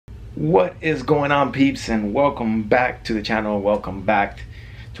What is going on, peeps, and welcome back to the channel. Welcome back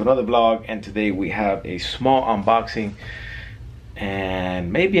to another vlog, and today we have a small unboxing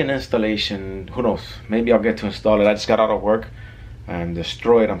and maybe an installation. Who knows, maybe I'll get to install it. I just got out of work. I'm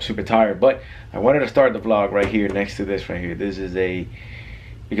destroyed. I'm super tired, but I wanted to start the vlog right here next to this right here. This is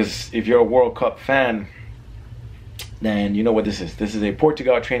because if you're a World Cup fan, then you know what this is. This is a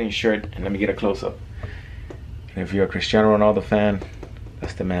Portugal training shirt, and let me get a close-up. And if you're a Cristiano Ronaldo fan,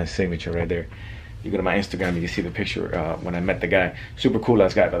 that's the man's signature right there. You go to my Instagram, you can see the picture when I met the guy. Super cool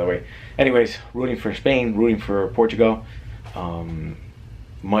ass guy, by the way. Anyways, rooting for Spain, rooting for Portugal.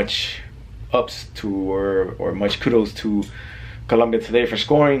 Much ups to or much kudos to Colombia today for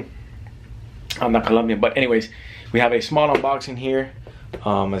scoring. I'm not Colombian, but anyways, we have a small unboxing here.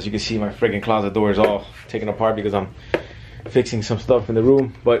 As you can see, my friggin' closet door is all taken apart because I'm fixing some stuff in the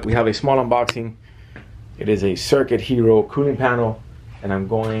room. But we have a small unboxing. It is a Circuit Hero cooling panel. And I'm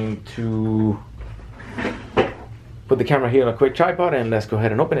going to put the camera here on a quick tripod and let's go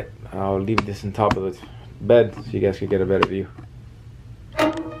ahead and open it. I'll leave this on top of the bed so you guys can get a better view.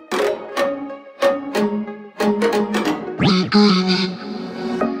 I'll be dreaming.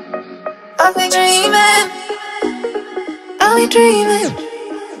 I'll be dreaming. I'll be dreaming.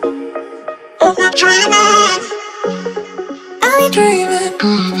 I'll be dreaming.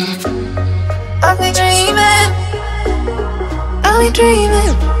 I'll be dreaming. I'll be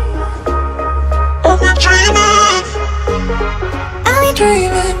dreaming. I'll be dreaming. I'll be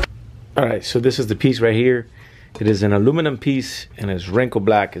dreaming. All right, so this is the piece right here. It is an aluminum piece and it's wrinkle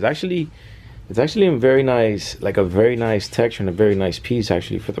black. It's actually a very nice, like a very nice texture and a very nice piece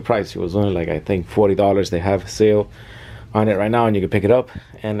actually for the price. It was only like, I think $40. They have a sale on it right now and you can pick it up.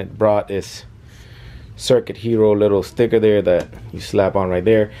 And it brought this Circuit Hero little sticker there that you slap on right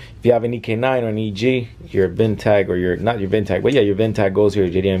there. If you have an EK9 or an EG, your VIN tag, or your, not your VIN tag, but yeah, your VIN tag goes here,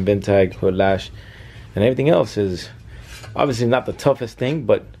 JDM VIN tag, hood lash, and everything else is obviously not the toughest thing,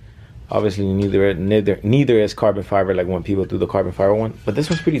 but obviously neither is carbon fiber like when people do the carbon fiber one. But this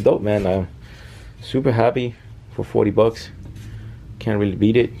one's pretty dope, man. I'm super happy for 40 bucks. Can't really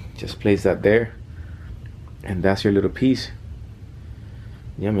beat it. Just place that there, and that's your little piece.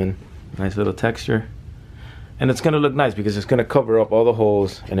 Yeah, man, nice little texture. And it's gonna look nice because it's gonna cover up all the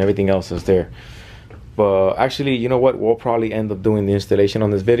holes and everything else that's there. But actually, you know what? We'll probably end up doing the installation on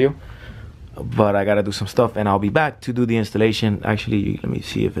this video. But I gotta do some stuff and I'll be back to do the installation. Actually, let me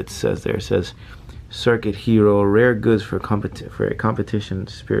see if it says there. It says Circuit Hero, rare goods for a competition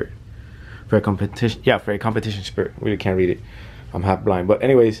spirit. For a competition spirit. Really can't read it. I'm half blind. But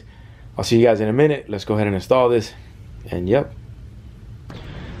anyways, I'll see you guys in a minute. Let's go ahead and install this. And yep.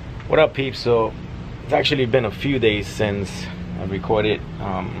 What up, peeps? So it's actually been a few days since I recorded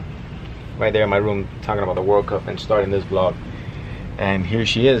right there in my room talking about the World Cup and starting this vlog. And here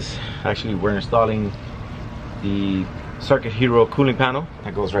she is. Actually, we're installing the Circuit Hero cooling panel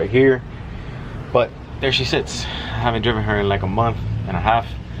that goes right here. But there she sits. I haven't driven her in like a month and a half.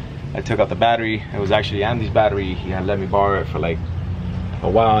 I took out the battery. It was actually Andy's battery. He had let me borrow it for like a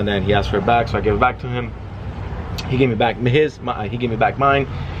while, and then he asked for it back, so I gave it back to him. He gave me back he gave me back mine,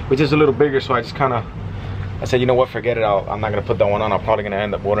 which is a little bigger, so I just kind of, I said, you know what, forget it. I'm not gonna put that one on. I'm probably gonna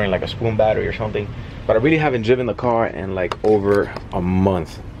end up ordering like a spoon battery or something. But I really haven't driven the car in like over a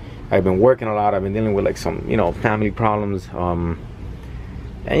month. I've been working a lot. I've been dealing with like some, you know, family problems. And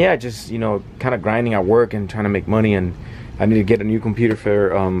yeah, just, you know, kind of grinding at work and trying to make money. And I need to get a new computer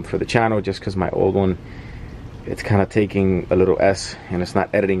for the channel, just because my old one, it's kind of taking a little S and it's not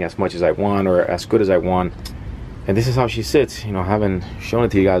editing as much as I want or as good as I want. And this is how she sits. You know, I haven't shown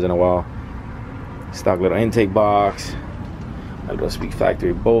it to you guys in a while. Stock little intake box, a little Speak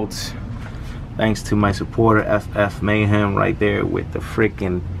Factory bolts. Thanks to my supporter FF Mayhem right there with the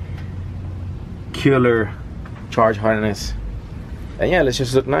freaking killer charge harness. And yeah, let's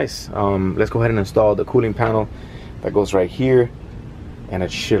just look nice. Let's go ahead and install the cooling panel that goes right here, and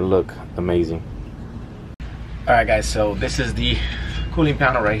it should look amazing. All right, guys, so this is the cooling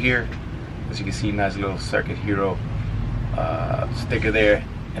panel right here. As you can see, nice little Circuit Hero sticker there,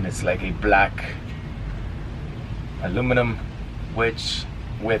 and it's like a black aluminum with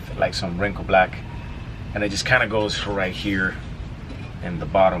like some wrinkle black, and it just kind of goes right here in the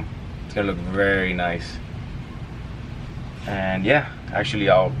bottom. It's gonna look very nice. And yeah, actually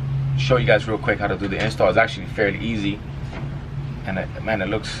I'll show you guys real quick how to do the install. It's actually fairly easy, and man,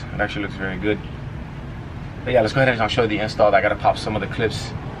 it actually looks very good. But yeah, let's go ahead and I'll show you the install. I gotta pop some of the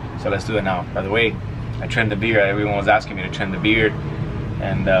clips, so let's do it now. By the way, I trimmed the beard. Everyone was asking me to trim the beard,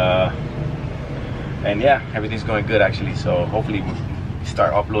 and yeah, everything's going good actually. So hopefully we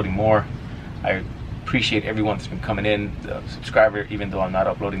start uploading more. I appreciate everyone that's been coming in. The subscriber, even though I'm not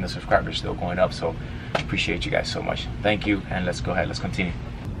uploading, the subscribers still going up. So appreciate you guys so much. Thank you, and let's go ahead. Let's continue.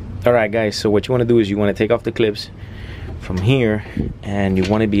 All right, guys. So what you want to do is you want to take off the clips from here, and you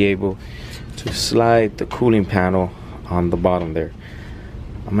want to be able to slide the cooling panel on the bottom there.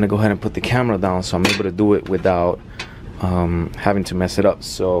 I'm gonna go ahead and put the camera down so I'm able to do it without having to mess it up.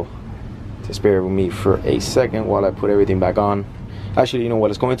 So just bear with me for a second while I put everything back on. Actually, you know what,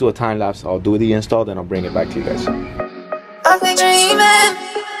 let's go into a time lapse. I'll do the install, then I'll bring it back to you guys. I'll be dreaming,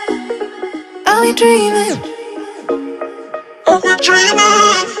 I'll be dreaming, I'll be dreaming,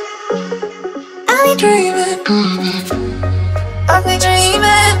 I'll be dreaming, I'll be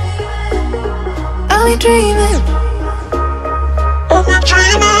dreaming, I'll be dreaming, I'll be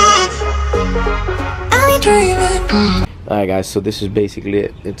dreaming, I'll be dreaming. Alright guys, so this is basically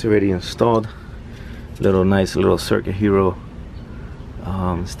it. It's already installed. Nice little Circuit Hero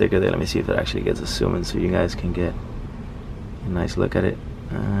sticker there. Let me see if it actually gets a zoom in so you guys can get a nice look at it.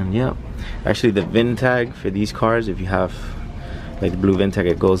 And yeah, actually the VIN tag for these cars, if you have like the blue VIN tag,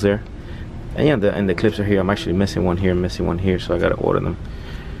 it goes there. And yeah, the clips are here. I'm actually missing one here, missing one here, so I gotta order them.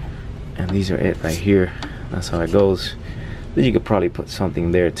 And these are it right here. That's how it goes. Then you could probably put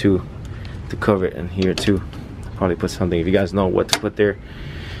something there too to cover it, and here too. Probably put something. If you guys know what to put there,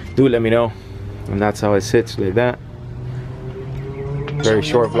 do let me know. And that's how it sits, like that. Very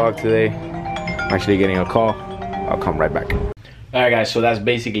short vlog today. I'm actually getting a call. I'll come right back. Alright guys, so that's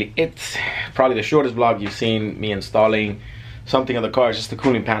basically it. Probably the shortest vlog you've seen me installing something on the car. Just the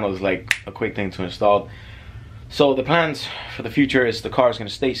cooling panel is like a quick thing to install. So the plans for the future is the car is going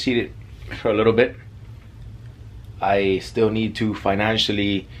to stay seated for a little bit. I still need to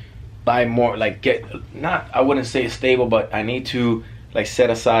financially buy more, like I wouldn't say stable, but I need to like set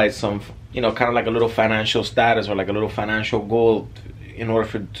aside some, you know, kind of like a little financial status or like a little financial goal in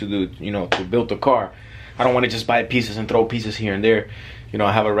order to do, you know, to build the car. I don't want to just buy pieces and throw pieces here and there. You know,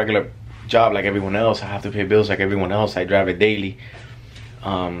 I have a regular job like everyone else. I have to pay bills like everyone else. I drive it daily,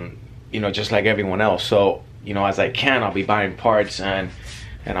 you know, just like everyone else. So, you know, as I can, I'll be buying parts and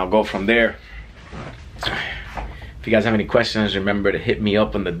I'll go from there. If you guys have any questions, remember to hit me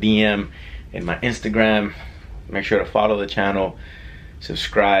up on the DM in my Instagram. Make sure to follow the channel,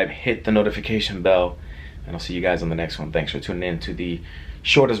 subscribe, hit the notification bell, and I'll see you guys on the next one. Thanks for tuning in to the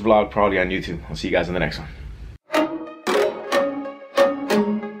shortest vlog probably on YouTube. I'll see you guys on the next one.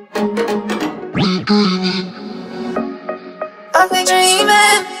 I'll be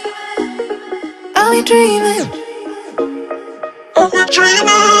dreaming, I'll be dreaming.